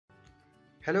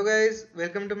Hello guys,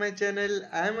 welcome to my channel.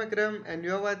 I am Akram and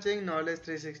you are watching Knowledge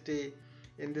 360.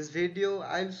 In this video,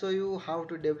 I'll show you how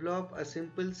to develop a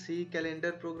simple C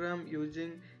calendar program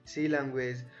using C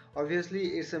language.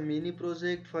 Obviously, it's a mini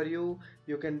project for you.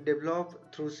 You can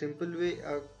develop through simple way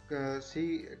a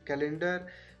C calendar.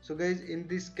 So guys, in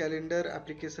this calendar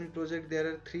application project, there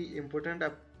are three important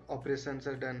operations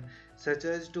are done, such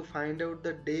as to find out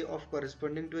the day of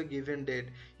corresponding to a given date.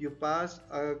 You pass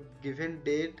a given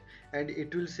date and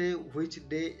it will say which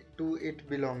day to it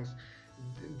belongs.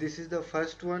 This is the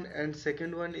first one, and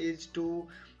second one is to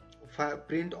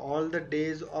print all the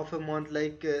days of a month,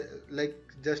 like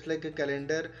just like a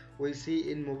calendar we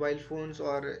see in mobile phones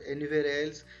or anywhere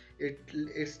else.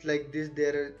 It's like this.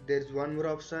 There's one more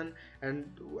option,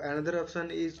 and another option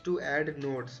is to add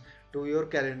notes to your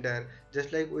calendar,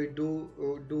 just like we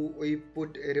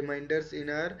put reminders in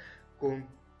our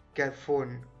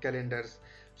phone calendars.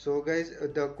 So guys,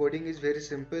 the coding is very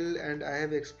simple and I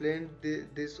have explained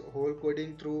this whole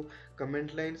coding through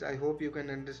comment lines. I hope you can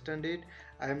understand it.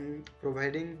 I'm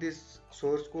providing this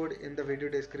source code in the video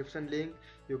description link.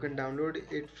 You can download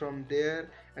it from there,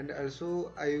 and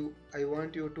also I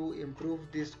want you to improve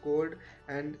this code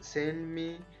and send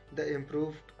me the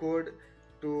improved code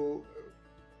to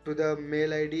the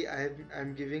mail ID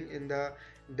I'm giving in the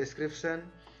description.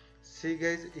 See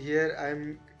guys, here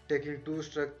I'm taking two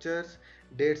structures,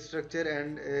 date structure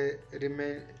and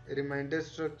reminder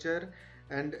structure,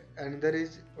 and another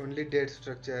is only date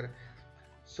structure.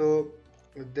 So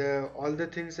the all the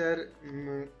things are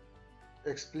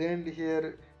explained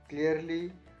here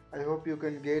clearly. I hope you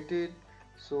can get it.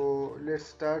 So let's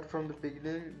start from the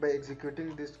beginning by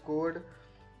executing this code.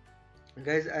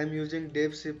 Guys, I'm using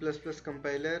dev C++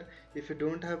 compiler. If you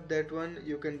don't have that one,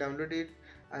 you can download it.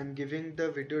 I'm giving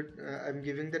the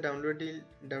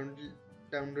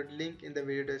download link in the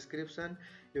video description.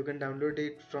 You can download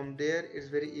it from there. It's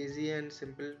very easy and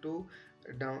simple to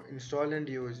install and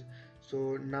use.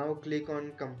 So now click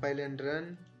on compile and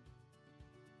run.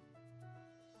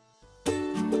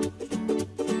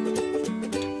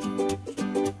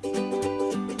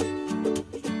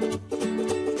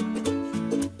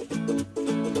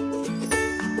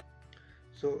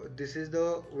 So this is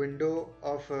the window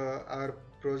of our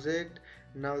project.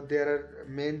 Now there are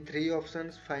main three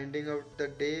options: finding out the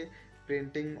day,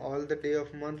 printing all the day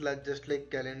of month, like just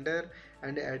like calendar,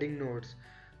 and adding nodes.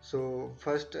 So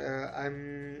first I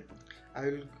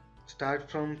will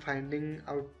start from finding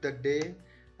out the day.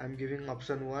 I'm giving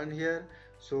option 1 here.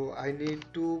 So I need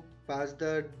to pass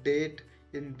the date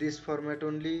in this format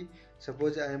only.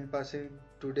 Suppose I am passing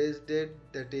today's date,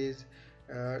 that is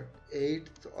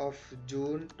 8th of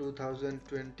June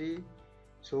 2020.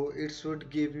 So it should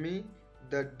give me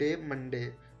the day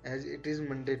Monday, as it is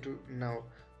Monday to now.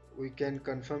 We can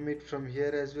confirm it from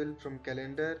here as well, from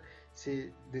calendar.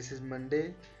 See, this is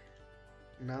Monday.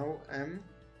 Now I'm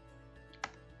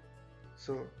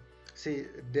so see,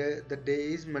 the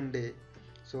day is Monday.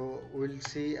 So we'll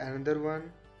see another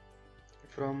one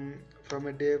from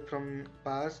a day from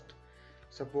past.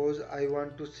 Suppose I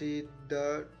want to see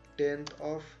the 10th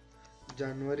of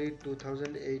January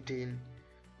 2018.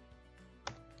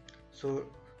 So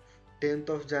 10th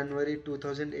of January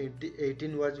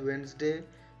 2018 was Wednesday.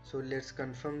 So let's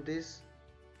confirm this.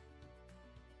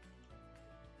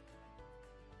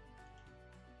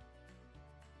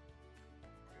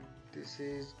 This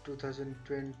is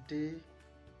 2020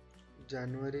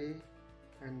 January,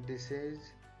 and this is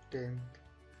 10th,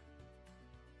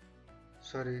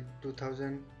 sorry,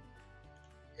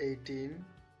 2018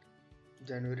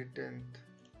 January 10th.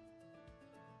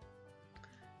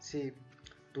 See,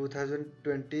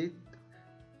 2020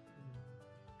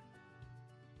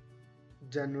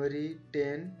 January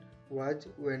 10 was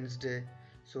Wednesday.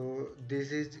 So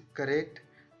this is correct.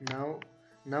 Now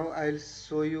I'll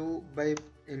show you by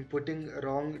inputting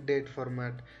wrong date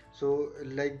format. So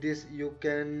like this, you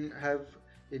can have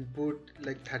input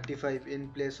like 35 in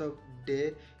place of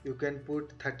day. You can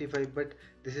put 35, but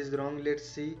this is wrong. Let's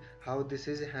see how this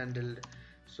is handled.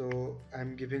 So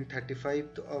I'm giving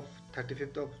 35th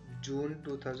of June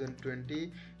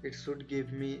 2020. It should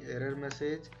give me error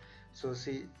message. So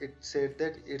see, it said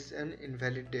that it's an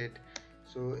invalid date.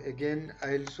 So again,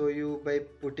 I'll show you by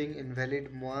putting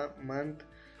invalid month.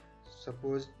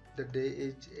 Suppose the day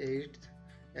is 8th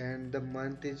and the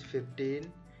month is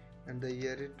 15 and the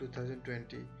year is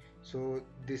 2020. So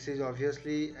this is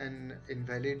obviously an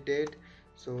invalid date.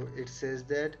 So it says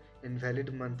that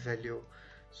invalid month value.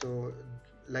 So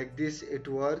like this it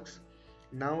works.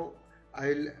 Now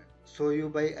I'll show you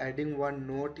by adding one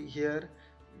note here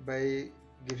by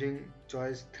giving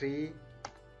choice 3.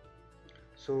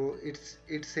 So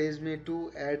it says me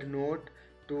to add note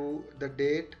to the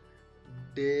date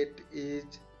is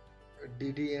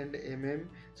dd and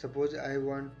suppose I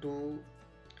want to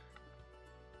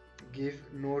give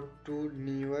note to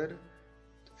newer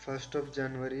 1st of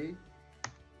January.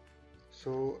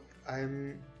 So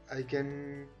I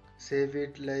can save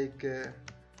it like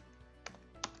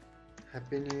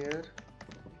happy new year.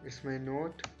 It's my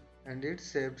note and it's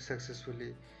saved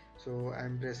successfully. So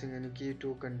I'm pressing any key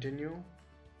to continue.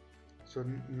 So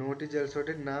note is also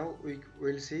done. Now we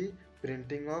will see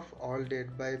printing of all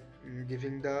date by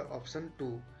giving the option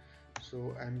 2.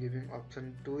 So I'm giving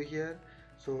option 2 here.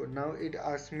 So now it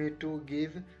asks me to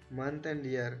give month and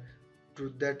year,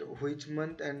 to that which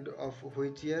month and of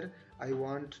which year I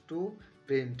want to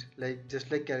print, like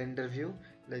just like calendar view,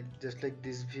 like just like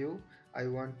this view I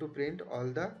want to print all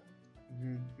the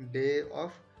day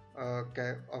of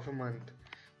a month.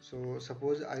 So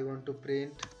suppose I want to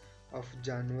print of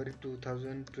January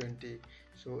 2020,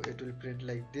 so it will print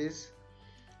like this.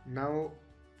 Now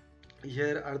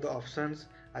here are the options.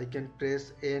 I can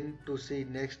press N to see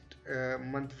next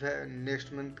month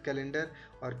calendar,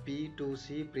 or P to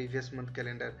see previous month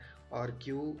calendar, or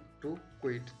Q to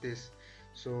quit this.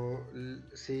 So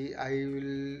see, I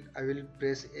will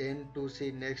press N to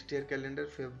see next year calendar,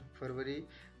 February,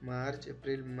 March,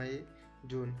 April, May,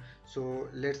 June. So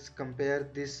let's compare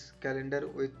this calendar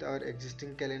with our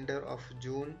existing calendar of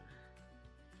June.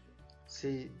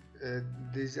 See,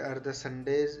 these are the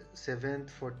Sundays 7th,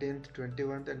 14th,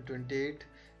 21st, and 28th.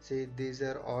 See, these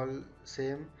are all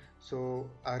same. So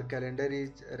our calendar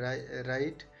is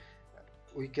right.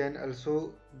 We can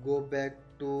also go back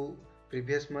to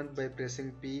previous month by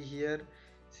pressing P here.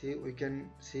 See, we can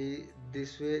see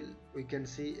this way. We can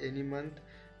see any month.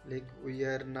 Like we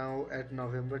are now at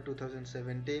November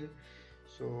 2017.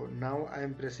 So now I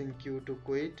am pressing Q to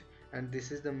quit, and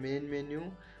this is the main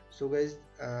menu. So guys,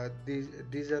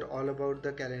 these are all about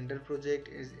the calendar project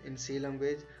is in C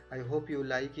language. I hope you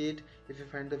like it. If you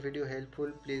find the video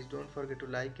helpful, please don't forget to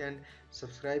like and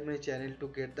subscribe my channel to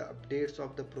get the updates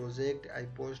of the project. I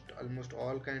post almost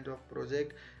all kinds of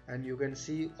project, and you can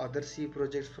see other C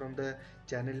projects from the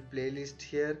channel playlist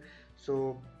here.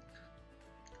 So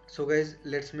guys,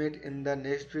 let's meet in the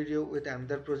next video with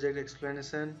another project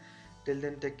explanation. Till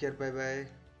then, take care. Bye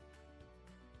bye.